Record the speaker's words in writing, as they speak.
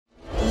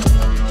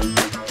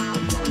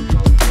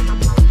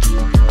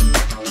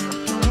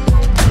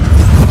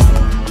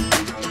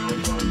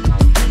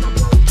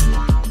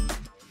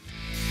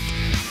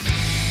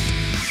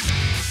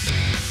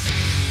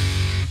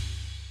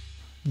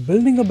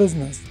Building a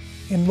business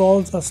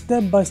involves a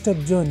step-by-step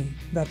journey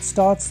that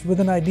starts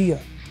with an idea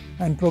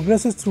and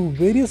progresses through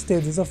various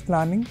stages of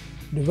planning,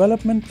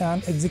 development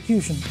and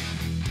execution.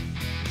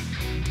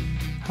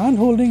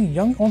 Hand-holding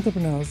young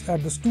entrepreneurs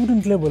at the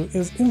student level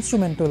is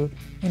instrumental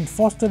in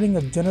fostering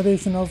a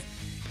generation of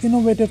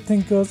innovative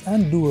thinkers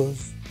and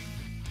doers.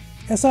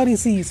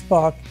 SREC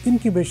SPARK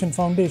Incubation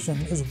Foundation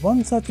is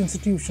one such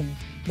institution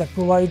that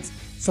provides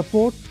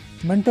support,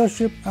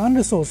 mentorship and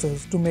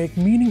resources to make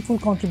meaningful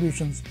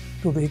contributions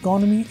to the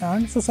economy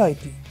and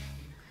society.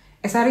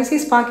 SREC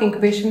SPARK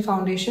Incubation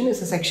Foundation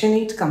is a Section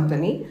 8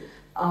 company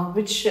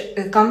which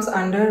comes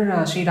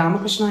under Sri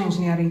Ramakrishna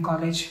Engineering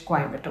College,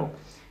 Coimbatore.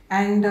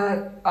 And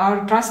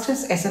our trust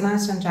is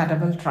SNRS and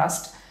Charitable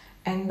Trust,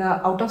 and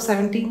out of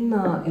 17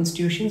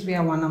 institutions, we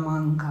are one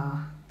among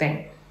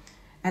them.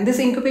 And this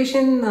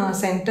incubation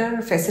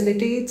center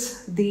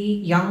facilitates the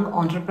young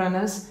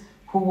entrepreneurs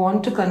who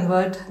want to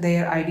convert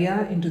their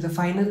idea into the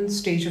final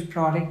stage of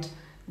product,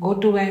 go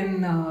to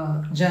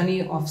a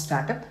journey of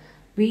startup.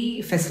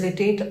 We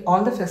facilitate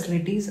all the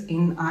facilities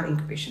in our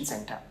incubation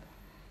center.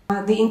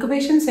 The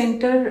incubation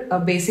center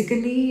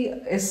basically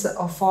is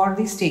for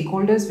the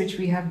stakeholders which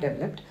we have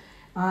developed.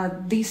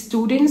 The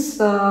students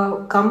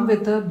come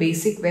with a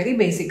very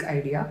basic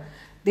idea.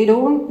 They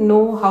don't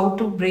know how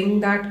to bring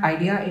that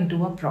idea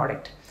into a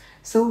product.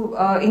 So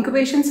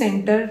incubation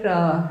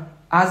center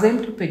asks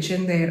them to pitch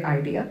in their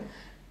idea,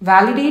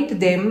 validate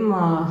them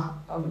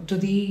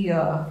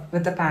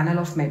with a panel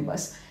of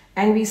members,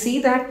 and we see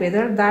that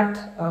whether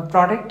that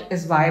product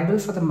is viable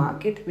for the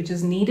market, which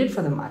is needed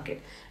for the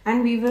market,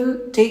 and we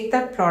will take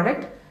that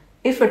product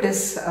if it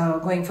is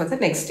going for the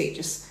next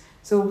stages.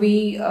 So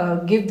we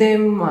give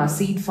them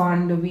seed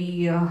fund,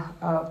 we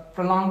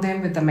prolong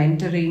them with the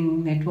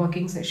mentoring,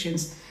 networking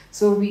sessions.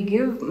 So we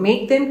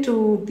make them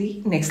to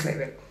the next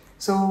level.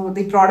 So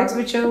the products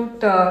which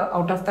are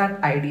out of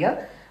that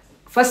idea,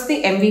 first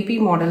the MVP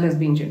model is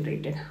being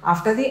generated.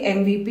 After the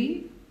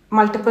MVP,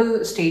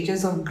 multiple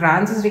stages of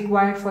grants is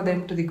required for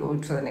them to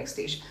go for the next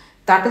stage.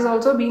 That is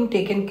also being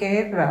taken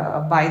care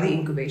by the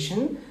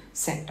incubation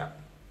center.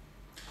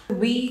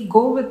 We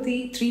go with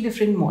the 3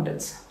 different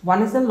models.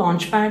 One is the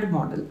launchpad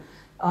model,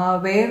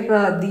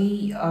 where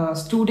the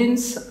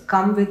students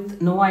come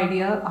with no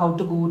idea how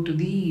to go to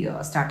the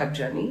startup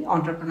journey,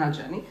 entrepreneurial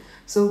journey.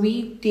 So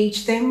we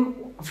teach them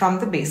from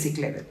the basic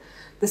level.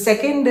 The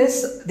second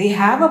is they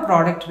have a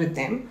product with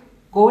them,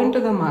 go into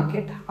the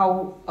market,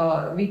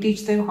 we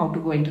teach them how to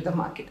go into the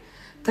market.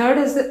 Third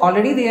is that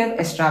already they are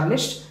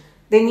established,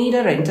 they need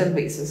a rental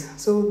basis.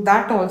 So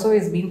that also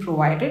is being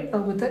provided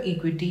with the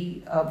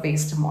equity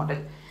based model.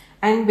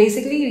 And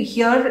basically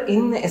here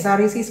in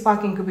SREC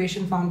SPARK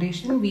Incubation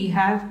Foundation, we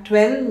have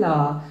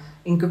 12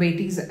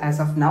 incubatees as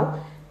of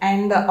now.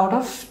 And out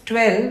of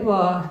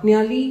 12,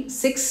 nearly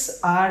 6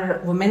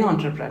 are women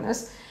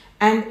entrepreneurs.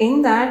 And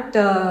in that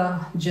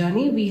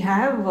journey, we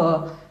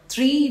have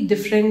 3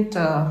 different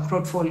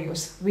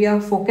portfolios. We are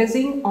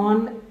focusing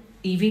on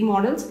EV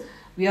models,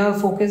 we are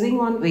focusing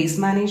on waste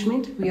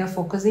management, we are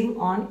focusing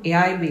on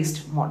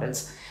AI-based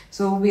models.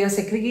 So we are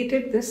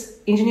segregated this.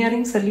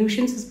 Engineering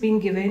solutions is being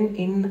given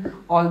in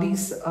all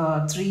these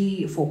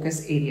 3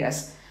 focus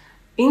areas.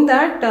 In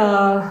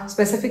that,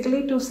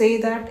 specifically to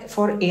say that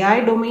for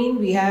AI domain,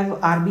 we have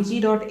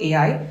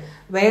rbg.ai,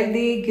 where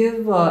they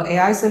give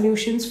AI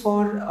solutions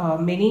for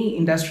many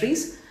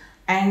industries.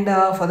 And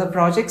for the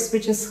projects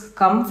which has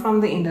come from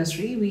the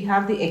industry, we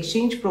have the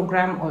exchange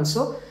program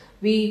also.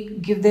 We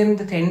give them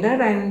the tender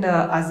and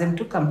ask them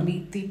to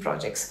complete the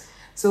projects.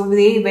 So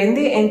when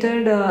they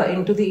entered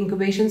into the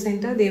incubation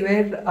center, they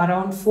were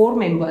around 4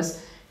 members.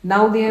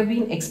 Now they have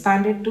been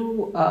expanded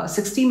to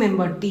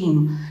 60-member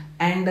team,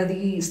 and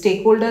the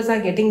stakeholders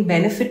are getting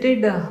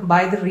benefited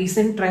by the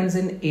recent trends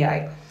in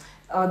AI.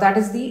 That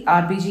is the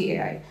RBG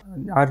AI.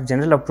 Our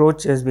general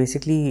approach is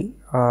basically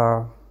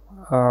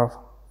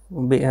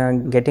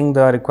getting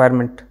the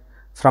requirement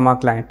from our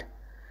client.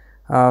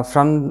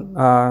 From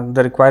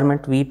the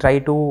requirement, we try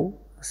to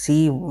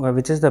see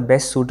which is the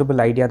best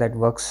suitable idea that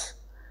works.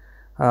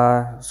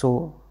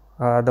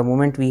 The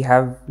moment we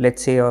have,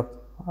 let's say, a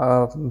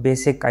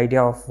basic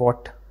idea of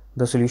what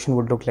the solution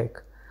would look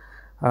like.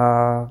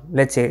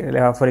 Let's say,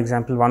 for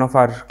example, one of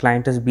our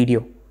clients is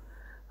BDO,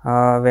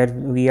 where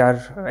we are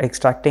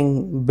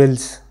extracting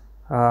bills,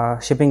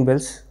 shipping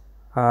bills,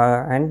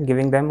 and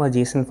giving them a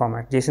JSON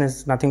format. JSON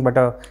is nothing but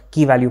a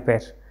key value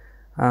pair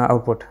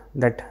output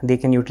that they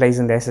can utilize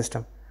in their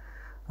system.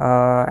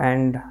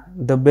 And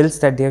the bills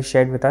that they have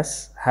shared with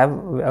us have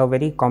a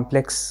very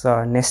complex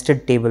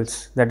nested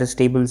tables, that is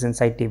tables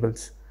inside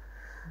tables.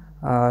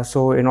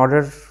 So in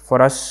order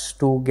for us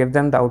to give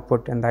them the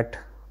output in that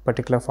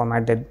particular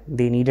format that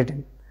they needed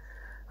in,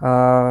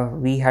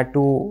 we had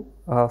to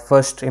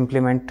first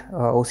implement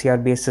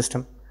OCR based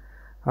system,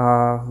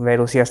 where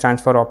OCR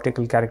stands for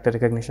optical character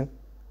recognition.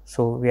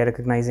 So we are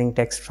recognizing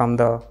text from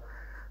the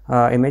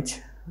image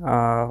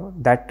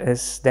that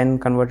is then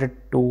converted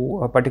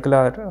to a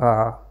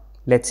particular,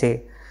 let's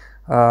say,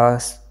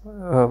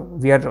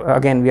 we are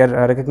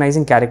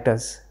recognizing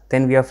characters,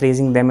 then we are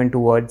phrasing them into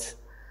words,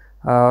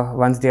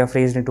 once they are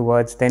phrased into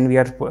words, then we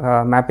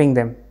are mapping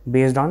them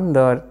based on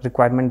the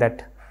requirement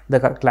that the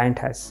client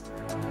has.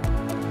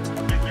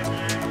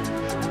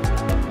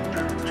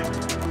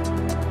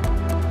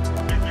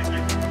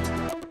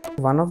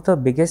 One of the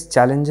biggest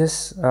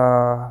challenges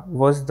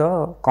was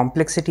the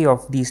complexity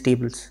of these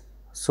tables.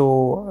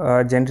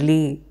 So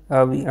generally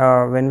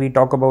when we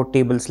talk about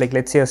tables, like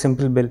let's say a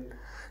simple bill,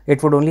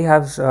 it would only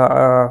have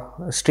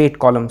straight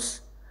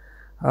columns,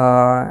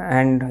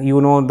 and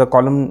you know the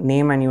column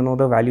name and you know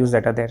the values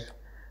that are there.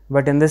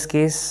 But in this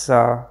case,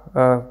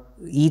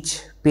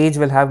 each page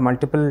will have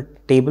multiple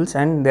tables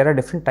and there are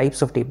different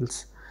types of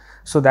tables.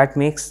 So that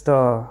makes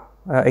the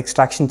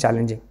extraction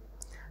challenging.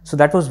 So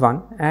that was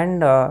one.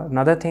 And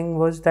another thing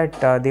was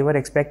that they were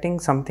expecting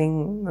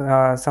something,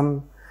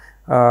 some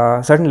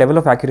certain level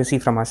of accuracy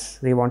from us.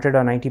 They wanted a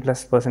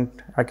 90+%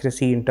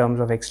 accuracy in terms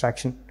of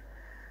extraction.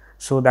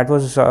 So that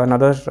was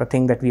another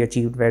thing that we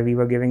achieved, where we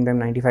were giving them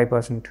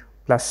 95%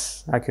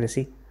 plus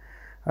accuracy.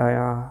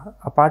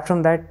 Apart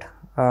from that,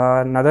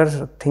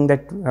 another thing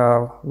that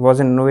was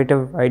an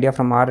innovative idea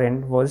from our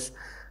end was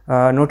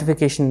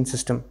notification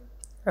system,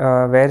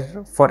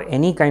 where for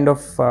any kind of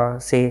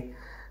say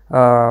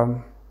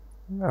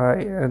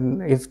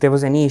if there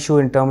was any issue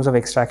in terms of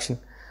extraction,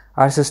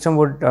 our system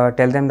would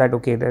tell them that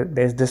okay,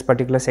 there's this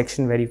particular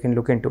section where you can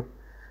look into,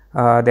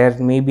 there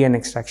may be an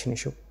extraction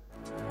issue.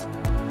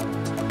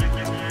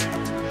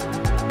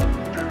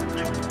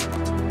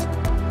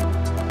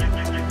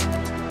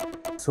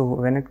 So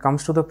when it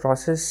comes to the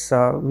process,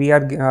 we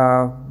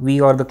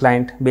or the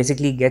client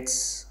basically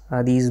gets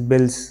these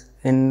bills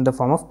in the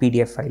form of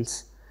PDF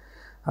files.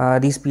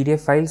 These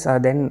PDF files are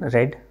then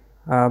read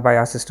by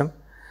our system,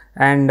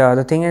 and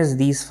the thing is,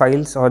 these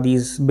files or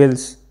these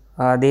bills,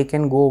 they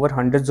can go over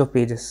hundreds of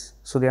pages.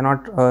 So they are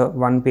not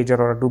one pager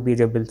or a two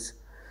pager bills.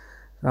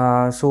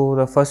 So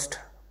the first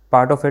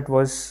part of it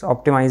was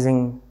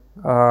optimizing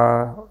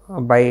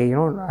by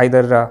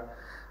either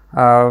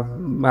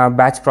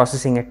batch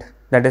processing it,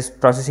 that is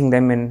processing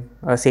them in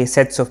say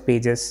sets of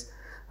pages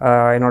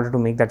in order to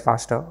make that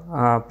faster.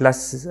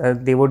 Plus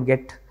they would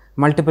get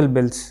multiple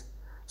bills,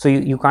 so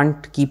you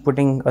can't keep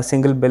putting a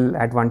single bill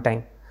at one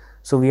time.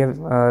 So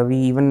we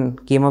even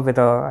came up with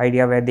an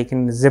idea where they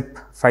can zip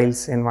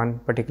files in one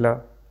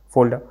particular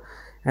folder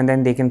and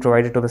then they can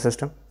provide it to the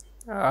system.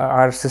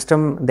 Our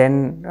system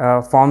then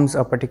forms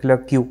a particular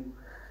queue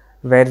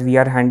where we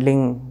are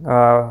handling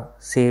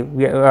say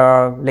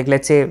like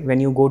let's say when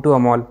you go to a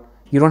mall,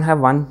 you don't have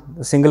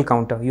one single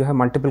counter, you have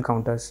multiple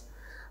counters.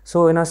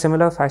 So in a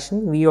similar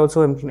fashion, we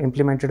also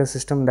implemented a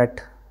system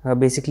that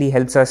basically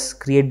helps us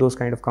create those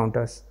kind of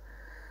counters.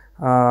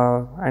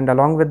 And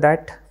along with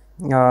that,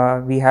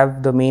 we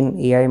have the main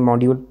AI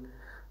module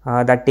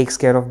that takes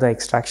care of the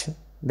extraction.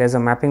 There's a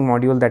mapping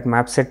module that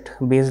maps it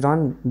based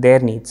on their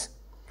needs.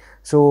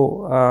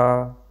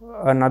 So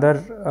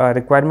another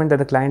requirement that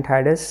the client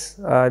had is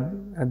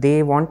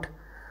they want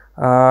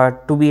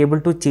to be able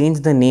to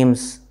change the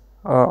names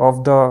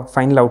of the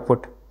final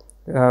output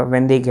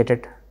when they get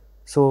it.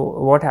 So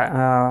what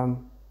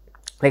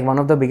like one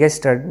of the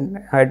biggest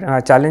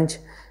challenge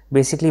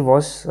basically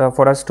was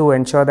for us to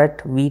ensure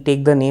that we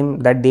take the name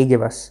that they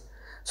give us.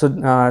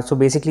 So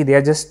basically they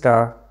are just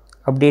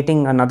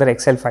updating another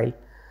Excel file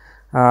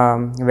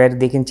where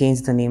they can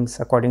change the names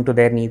according to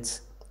their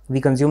needs. We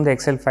consume the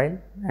Excel file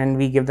and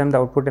we give them the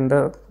output in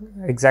the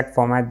exact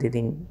format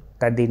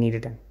that they need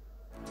it in.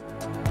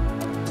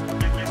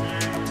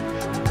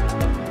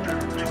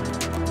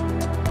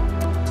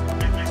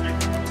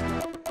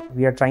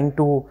 We are trying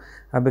to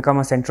become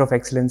a center of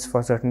excellence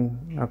for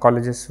certain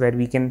colleges, where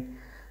we can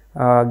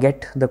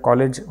get the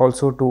college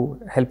also to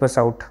help us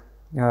out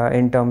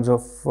in terms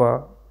of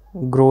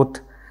growth,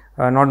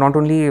 not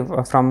only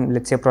from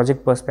let's say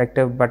project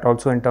perspective, but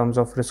also in terms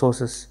of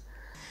resources.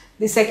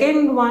 The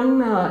second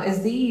one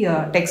is the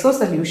Texo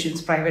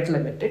Solutions Private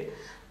Limited.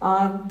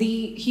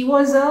 He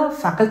was a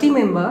faculty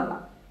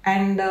member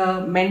and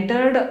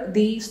mentored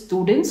the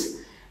students,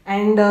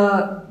 and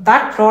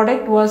that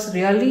product was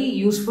really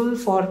useful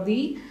for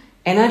the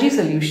energy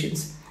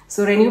solutions,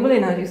 so renewable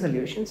energy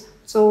solutions.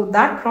 So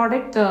that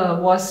product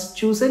was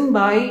chosen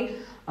by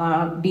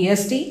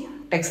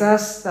DST,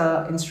 Texas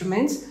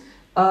Instruments.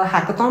 A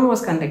hackathon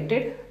was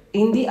conducted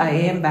in the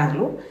IIM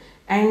Bangalore,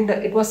 and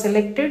it was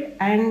selected,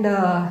 and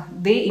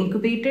they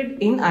incubated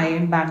in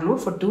IIM Bangalore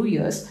for 2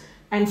 years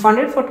and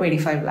funded for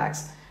 25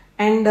 lakhs.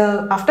 And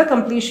after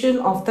completion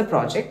of the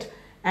project,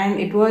 and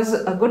it was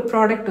a good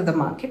product to the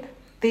market,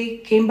 they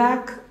came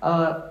back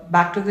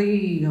to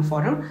the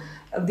forum.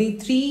 The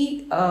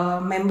three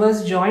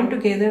members joined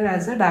together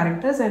as the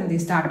directors and they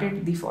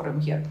started the forum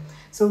here.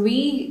 So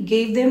we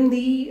gave them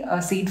the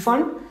seed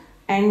fund,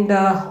 and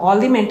all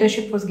the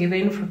mentorship was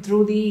given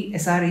through the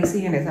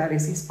SREC and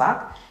SREC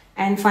SPARK.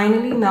 And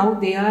finally now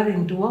they are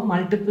into a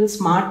multiple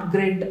smart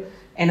grid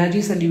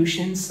energy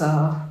solutions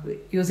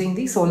using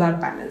the solar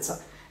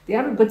panels. They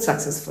are a bit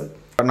successful.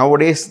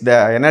 Nowadays,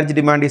 the energy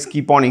demand is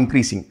keep on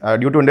increasing.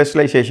 Due to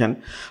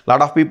industrialization, a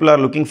lot of people are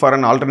looking for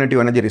an alternative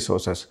energy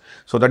resources.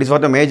 So that is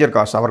what the major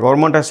cause. Our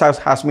government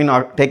has been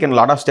taken a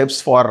lot of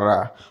steps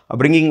for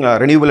bringing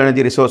renewable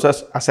energy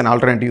resources as an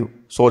alternative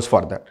source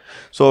for that.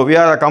 So we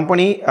are a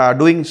company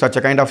doing such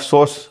a kind of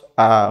source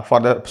for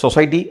the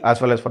society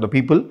as well as for the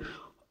people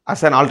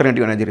as an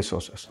alternative energy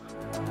resources.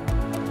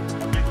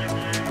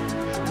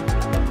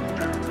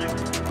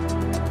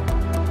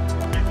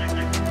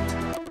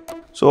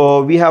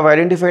 So we have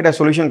identified a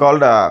solution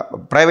called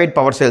private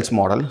power sales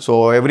model.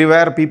 So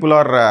everywhere people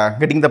are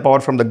getting the power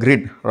from the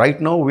grid.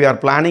 Right now we are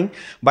planning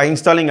by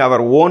installing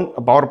our own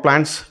power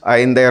plants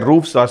in their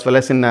roofs as well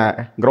as in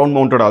ground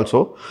mounted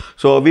also.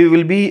 So we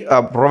will be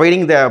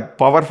providing the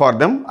power for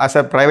them as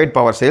a private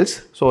power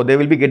sales. So they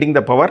will be getting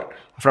the power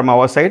from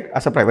our side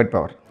as a private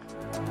power.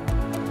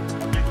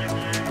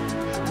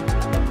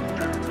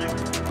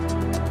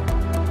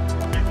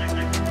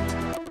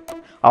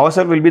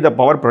 Ourselves will be the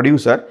power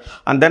producer,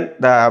 and then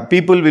the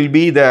people will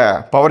be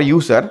the power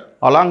user.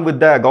 Along with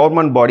the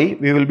government body,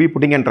 we will be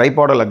putting a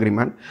tripodal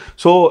agreement.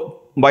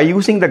 So by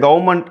using the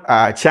government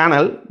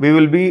channel, we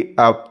will be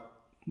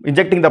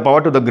injecting the power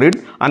to the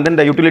grid, and then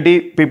the utility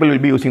people will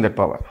be using that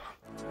power.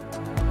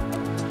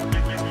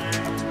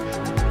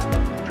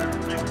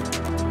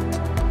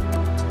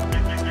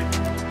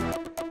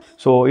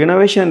 So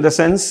innovation in the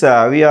sense,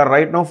 we are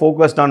right now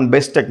focused on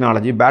best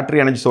technology,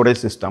 battery energy storage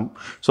system.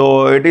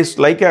 So it is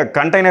like a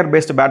container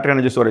based battery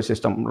energy storage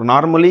system.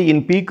 Normally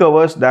in peak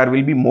hours, there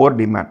will be more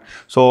demand.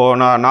 So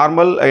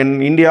normal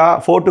in India,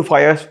 4 to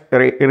 5 hours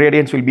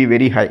irradiance will be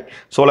very high.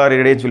 Solar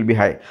irradiance will be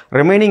high.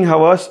 Remaining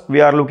hours,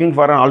 we are looking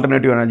for an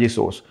alternative energy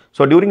source.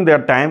 So during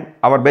that time,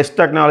 our best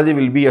technology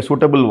will be a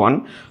suitable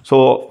one.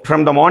 So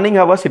from the morning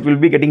hours, it will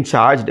be getting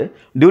charged.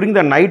 During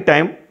the night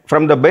time,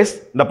 from the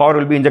best, the power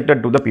will be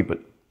injected to the people.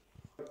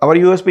 Our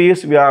USP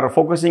is we are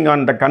focusing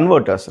on the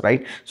converters,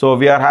 right? So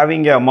we are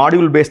having a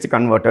module based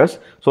converters.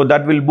 So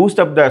that will boost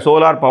up the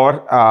solar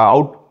power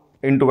out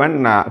into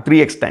an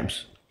 3x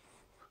times.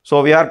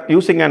 So we are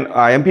using an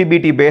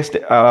MPBT based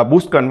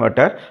boost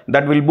converter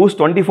that will boost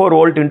 24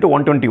 volt into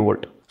 120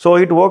 volt. So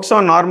it works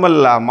on normal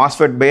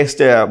MOSFET based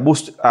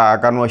boost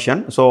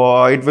conversion.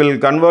 So it will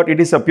convert, it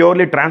is a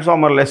purely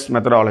transformer-less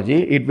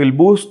methodology. It will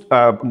boost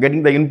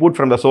getting the input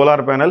from the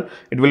solar panel.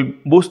 It will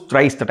boost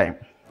thrice the time.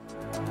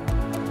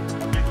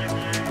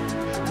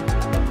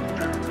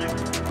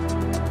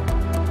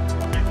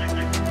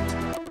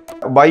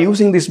 By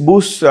using these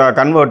boost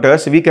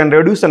converters, we can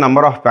reduce the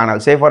number of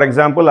panels. Say for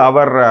example,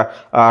 our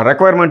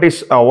requirement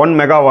is 1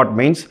 megawatt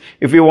means,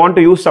 if you want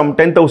to use some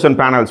 10,000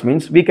 panels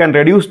means, we can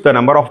reduce the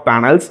number of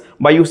panels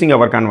by using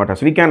our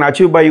converters. We can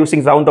achieve by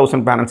using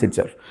 7,000 panels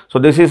itself. So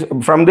this is,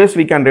 from this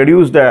we can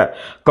reduce the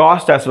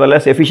cost as well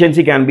as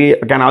efficiency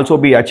can also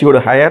be achieved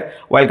higher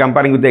while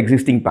comparing with the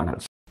existing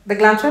panels. The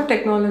GlassWrap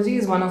technology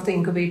is one of the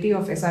incubatee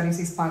of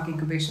SREC SPARK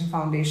Incubation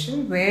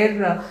Foundation,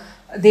 where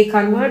they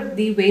convert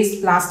the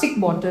waste plastic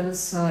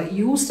bottles,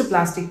 used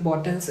plastic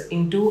bottles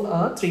into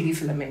a 3D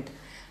filament.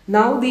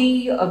 Now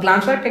the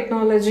GlassWrap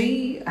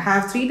technology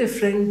have 3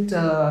 different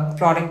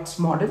product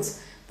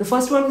models. The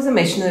first one is the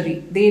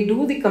machinery. They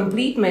do the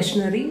complete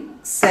machinery,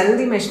 sell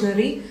the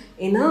machinery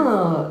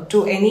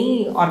to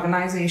any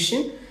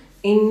organization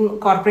in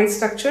corporate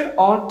structure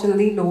or till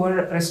the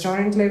lower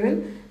restaurant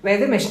level where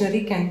the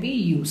machinery can be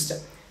used.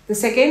 The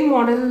second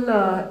model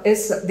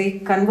is they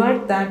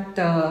convert that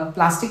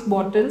plastic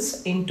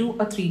bottles into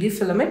a 3D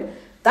filament.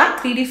 That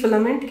 3D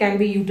filament can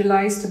be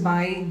utilized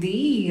by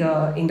the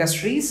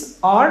industries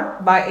or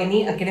by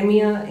any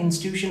academia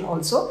institution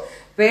also,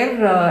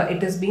 where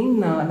it has been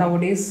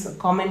nowadays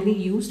commonly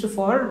used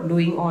for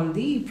doing all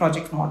the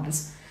project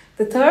models.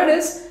 The third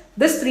is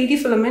this 3D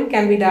filament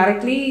can be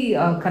directly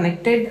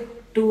connected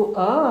to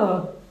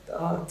a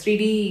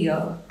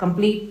 3D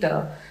complete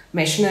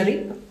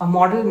machinery, a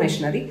model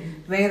machinery,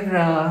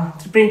 where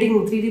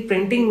 3D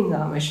printing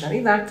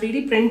machinery. That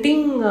 3D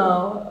printing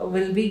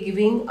will be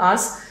giving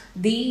us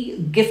the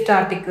gift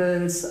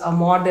articles,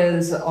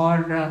 models,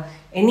 or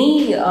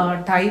any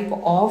type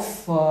of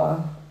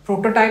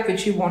prototype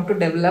which you want to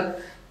develop.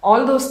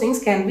 All those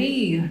things can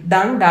be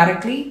done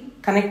directly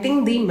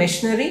connecting the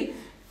machinery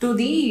to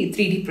the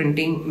 3D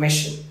printing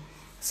machine.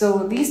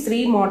 So these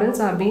 3 models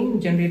are being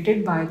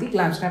generated by the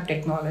GlassWrap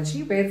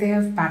technology, where they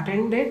have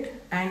patented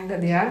it and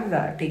they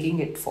are taking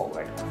it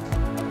forward.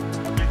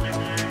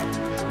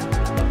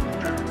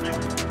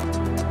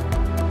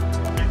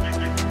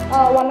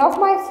 One of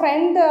my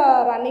friend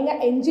running an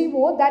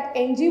NGO, that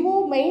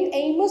NGO main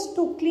aim is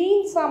to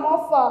clean some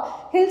of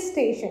hill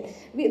station.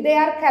 They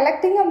are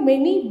collecting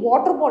many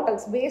water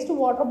bottles, waste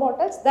water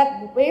bottles.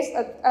 That waste,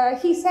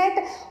 he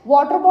said,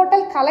 water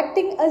bottle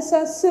collecting is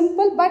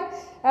simple, but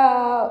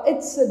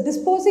its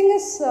disposing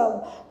is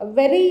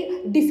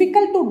very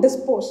difficult to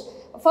dispose.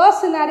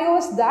 First scenario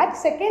is that.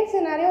 Second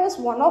scenario is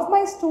one of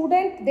my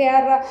students, they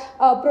are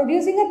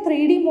producing a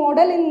 3D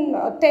model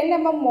in 10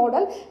 mm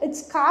model.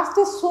 Its cost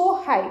is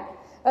so high.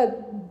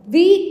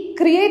 We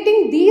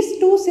creating these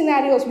two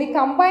scenarios, we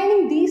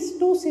combining these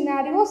two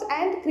scenarios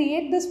and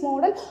create this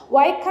model.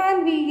 Why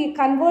can't we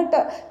convert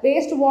a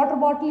waste water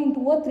bottle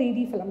into a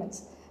 3D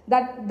filaments?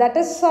 That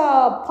is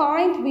a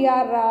point we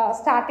are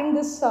starting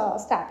this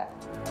startup.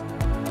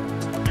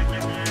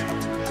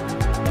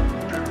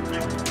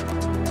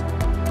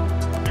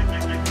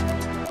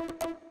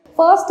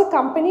 First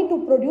company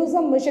to produce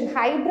a machine,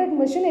 hybrid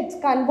machine, it's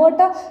convert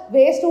a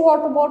waste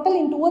water bottle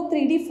into a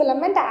 3D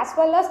filament as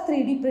well as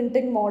 3D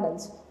printing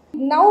models.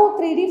 Now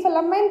 3D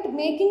filament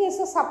making is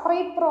a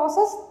separate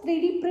process,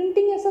 3D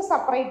printing is a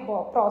separate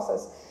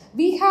process.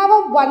 We have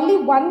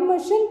only one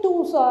machine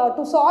to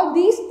solve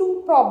these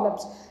two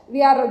problems.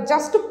 We are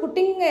just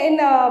putting in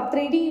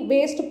 3D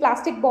waste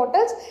plastic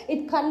bottles,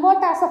 it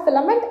convert as a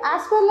filament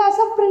as well as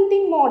a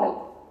printing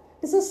model.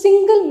 It's a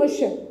single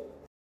machine.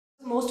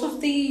 Most of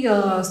the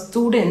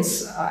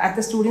students, at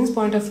the students'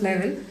 point of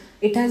level,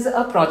 it has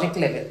a project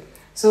level.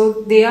 So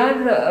they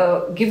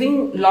are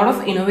giving a lot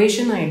of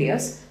innovation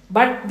ideas,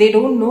 but they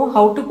don't know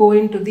how to go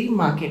into the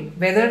market.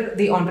 Whether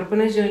the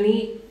entrepreneur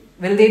journey,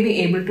 will they be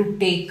able to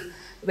take,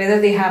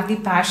 whether they have the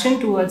passion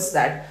towards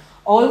that.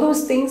 All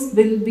those things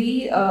will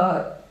be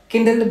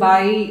kindled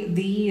by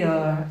the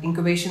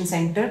incubation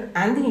center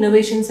and the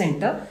innovation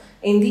center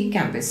in the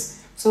campus.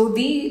 So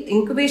the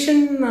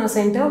incubation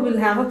center will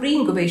have a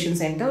pre-incubation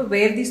center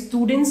where the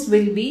students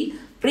will be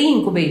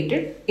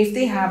pre-incubated if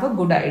they have a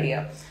good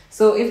idea.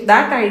 So if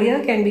that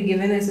idea can be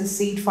given as a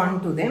seed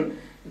fund to them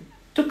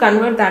to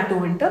convert that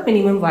to into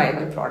minimum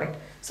viable product.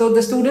 So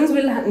the students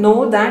will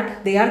know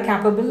that they are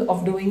capable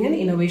of doing an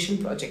innovation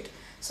project.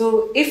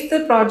 So if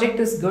the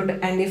project is good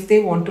and if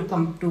they want to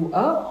come to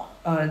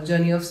a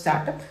journey of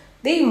startup,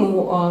 they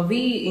move,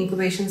 we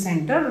incubation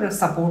center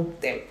support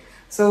them.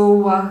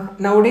 So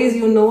nowadays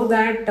you know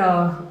that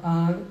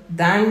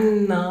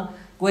than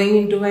going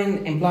into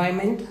an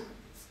employment,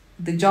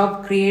 the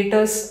job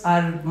creators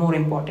are more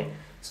important.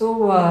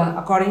 So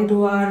according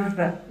to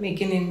our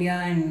Make in India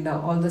and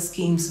all the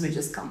schemes which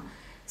has come.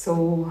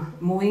 So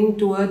moving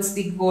towards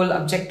the goal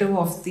objective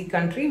of the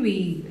country,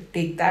 we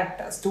take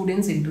that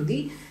students into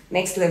the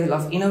next level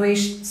of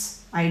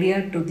innovations,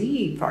 idea to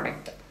the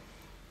product.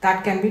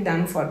 That can be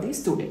done for the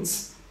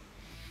students.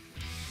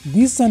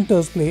 These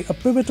centers play a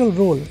pivotal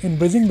role in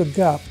bridging the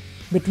gap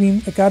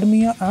between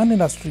academia and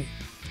industry,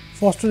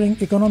 fostering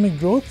economic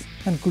growth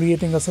and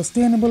creating a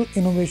sustainable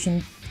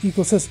innovation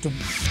ecosystem.